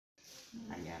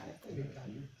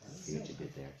See what you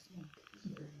did there.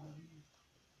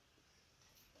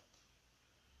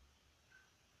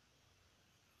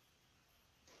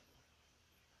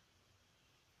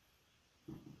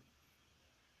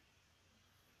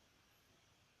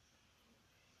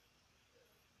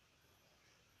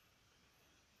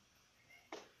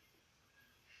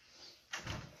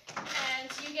 And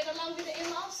you get along with the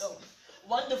in-laws? Oh,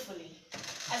 wonderfully.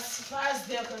 As far as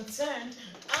they're concerned,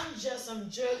 I'm just some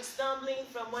jerk stumbling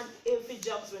from one iffy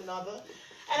job to another,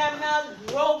 and I'm now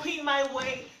groping my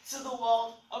way to the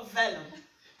wall of vellum.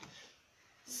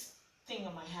 This thing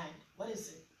on my hand, what is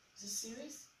it? Is it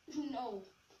serious? No.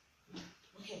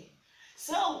 Okay,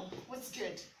 so what's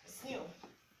good? What's new?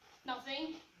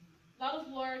 Nothing. A lot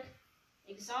of work.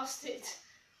 Exhausted.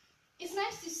 It's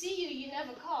nice to see you. You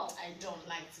never call. I don't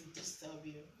like to disturb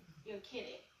you. You're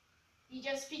kidding. You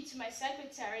just speak to my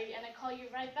secretary and I call you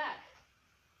right back.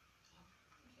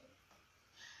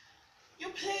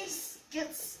 Your place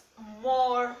gets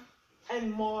more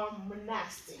and more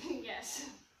monastic. Yes.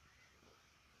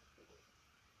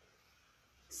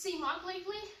 See Mark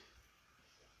lately?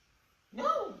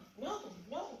 No, not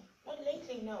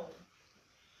lately, no.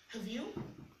 Have you?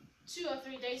 2 or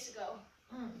 3 days ago.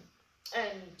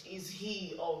 And is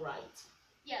he all right?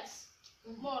 Yes,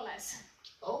 more or less.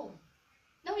 Oh.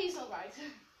 No, he's all right.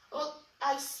 Well,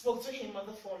 I spoke to him on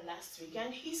the phone last week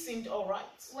and he seemed all right.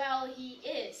 Well, he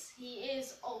is. He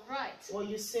is all right. Well,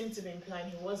 you seem to be implying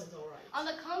he wasn't all right. On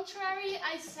the contrary,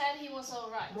 I said he was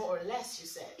all right. More or less, you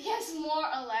said. Yes, more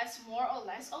or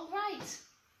less all right.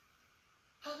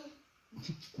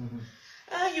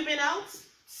 You been out?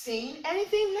 Seen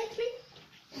anything lately?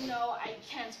 No, I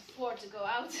can't afford to go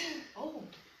out. Oh.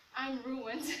 I'm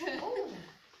ruined. Oh.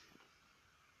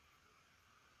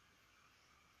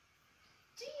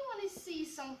 Do you want to see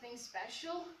something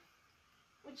special?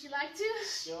 Would you like to?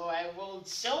 Sure, I will.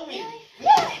 Show me.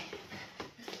 Yeah.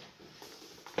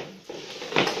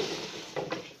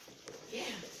 Yeah.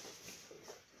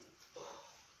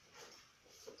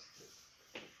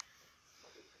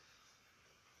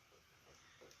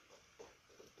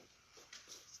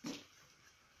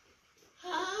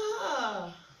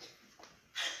 Ah.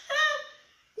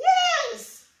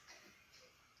 Yes.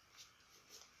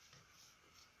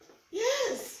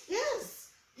 Yes. Yes.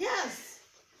 Yes.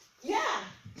 Yeah.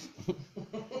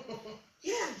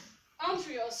 Yeah.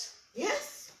 Antrios.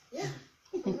 Yes. Yeah.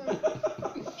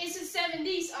 It's a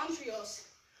 70s Antrios.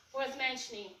 Worth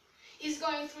mentioning. He's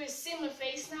going through a similar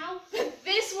phase now.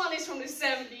 This one is from the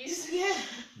 70s. Yeah.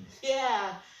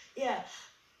 Yeah. Yeah.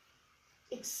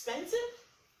 Expensive?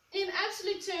 In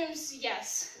absolute terms,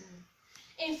 yes.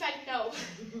 In fact, no.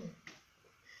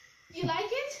 You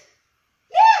like it?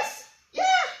 Yes. Yeah.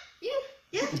 Yeah.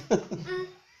 Yeah.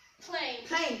 Plain.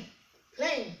 Plain.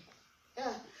 Plain.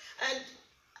 Yeah. And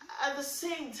at the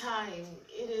same time,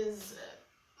 it is.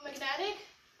 Magnetic?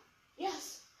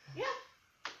 Yes. Yeah.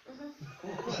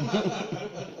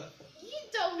 You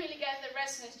don't really get the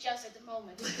resonance just at the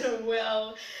moment.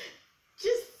 Well,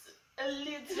 just a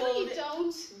little. No, you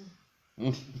don't.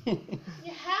 You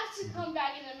have to come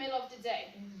back in the middle of the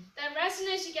day. That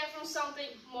resonance you get from something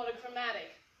monochromatic.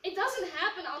 It doesn't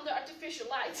happen under artificial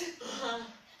light.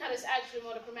 That is actually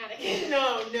monochromatic.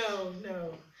 No.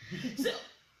 So,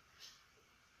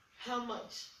 how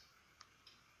much?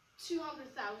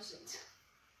 200,000.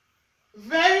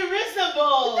 Very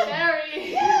reasonable.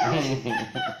 Very.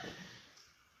 Yeah.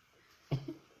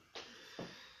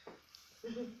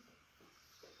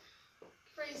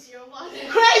 Crazy or what?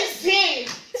 Crazy.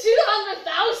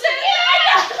 200,000?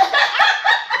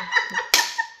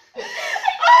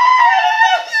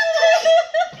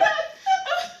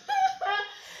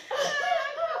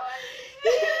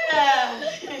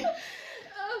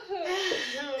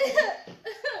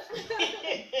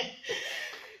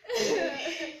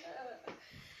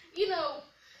 You know,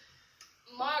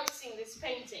 Mark's seen this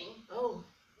painting. Oh.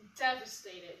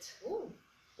 Devastated. Ooh.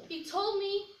 He told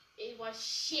me it was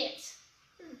shit.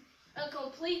 A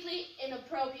completely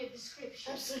inappropriate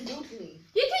description. Absolutely.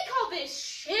 You can call this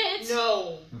shit.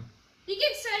 No. You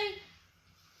can say,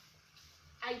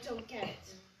 I don't get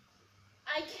it.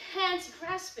 I can't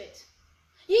grasp it.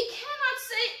 You cannot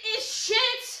say it's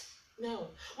shit. No.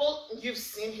 Well, you've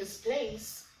seen his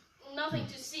place. Nothing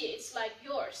to see. It's like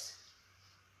yours.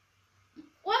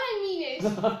 What I mean is,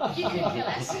 you could care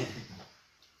less.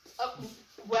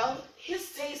 Well,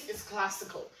 his taste is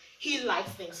classical. He likes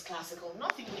things classical.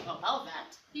 Nothing about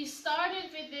that. He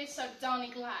started with this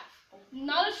sardonic laugh.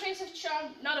 Not a trace of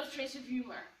charm, not a trace of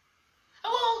humor.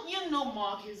 Well, you know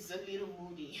Mark is a little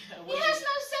moody. He has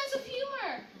no sense of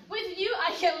humor. With you,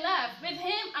 I can laugh. With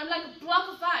him, I'm like a block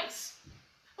of ice.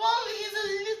 Well, he's a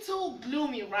so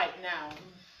gloomy right now.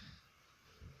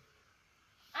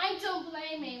 I don't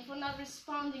blame him for not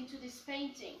responding to this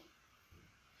painting.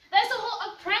 There's a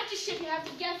whole apprenticeship you have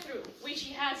to get through, which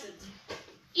he hasn't.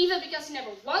 Either because he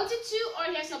never wanted to, or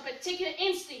he has no particular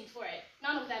instinct for it.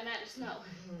 None of that matters, no.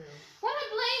 What I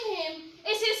blame him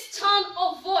is his tone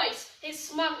of voice, his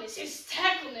smugness, his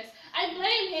tackleness. I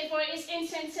blame him for his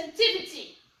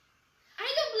insensitivity. I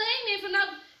don't blame him for not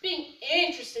being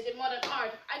interested in modern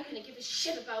art. I couldn't give a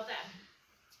shit about that.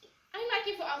 I like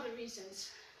him for other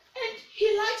reasons. And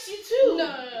he likes you too.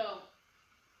 No.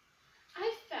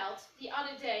 I felt the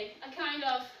other day a kind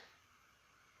of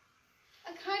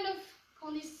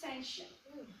condescension.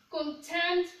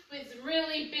 Contempt with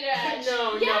really bitter edge.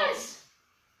 Yes!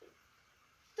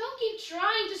 Don't keep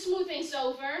trying to smooth things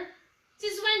over.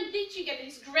 Since when did you get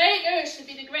this great urge to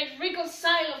be the great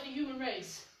reconciler of the human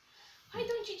race? Why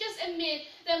don't you just admit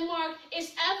that Mark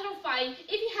is atrophizing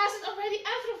if he hasn't already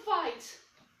atrophied?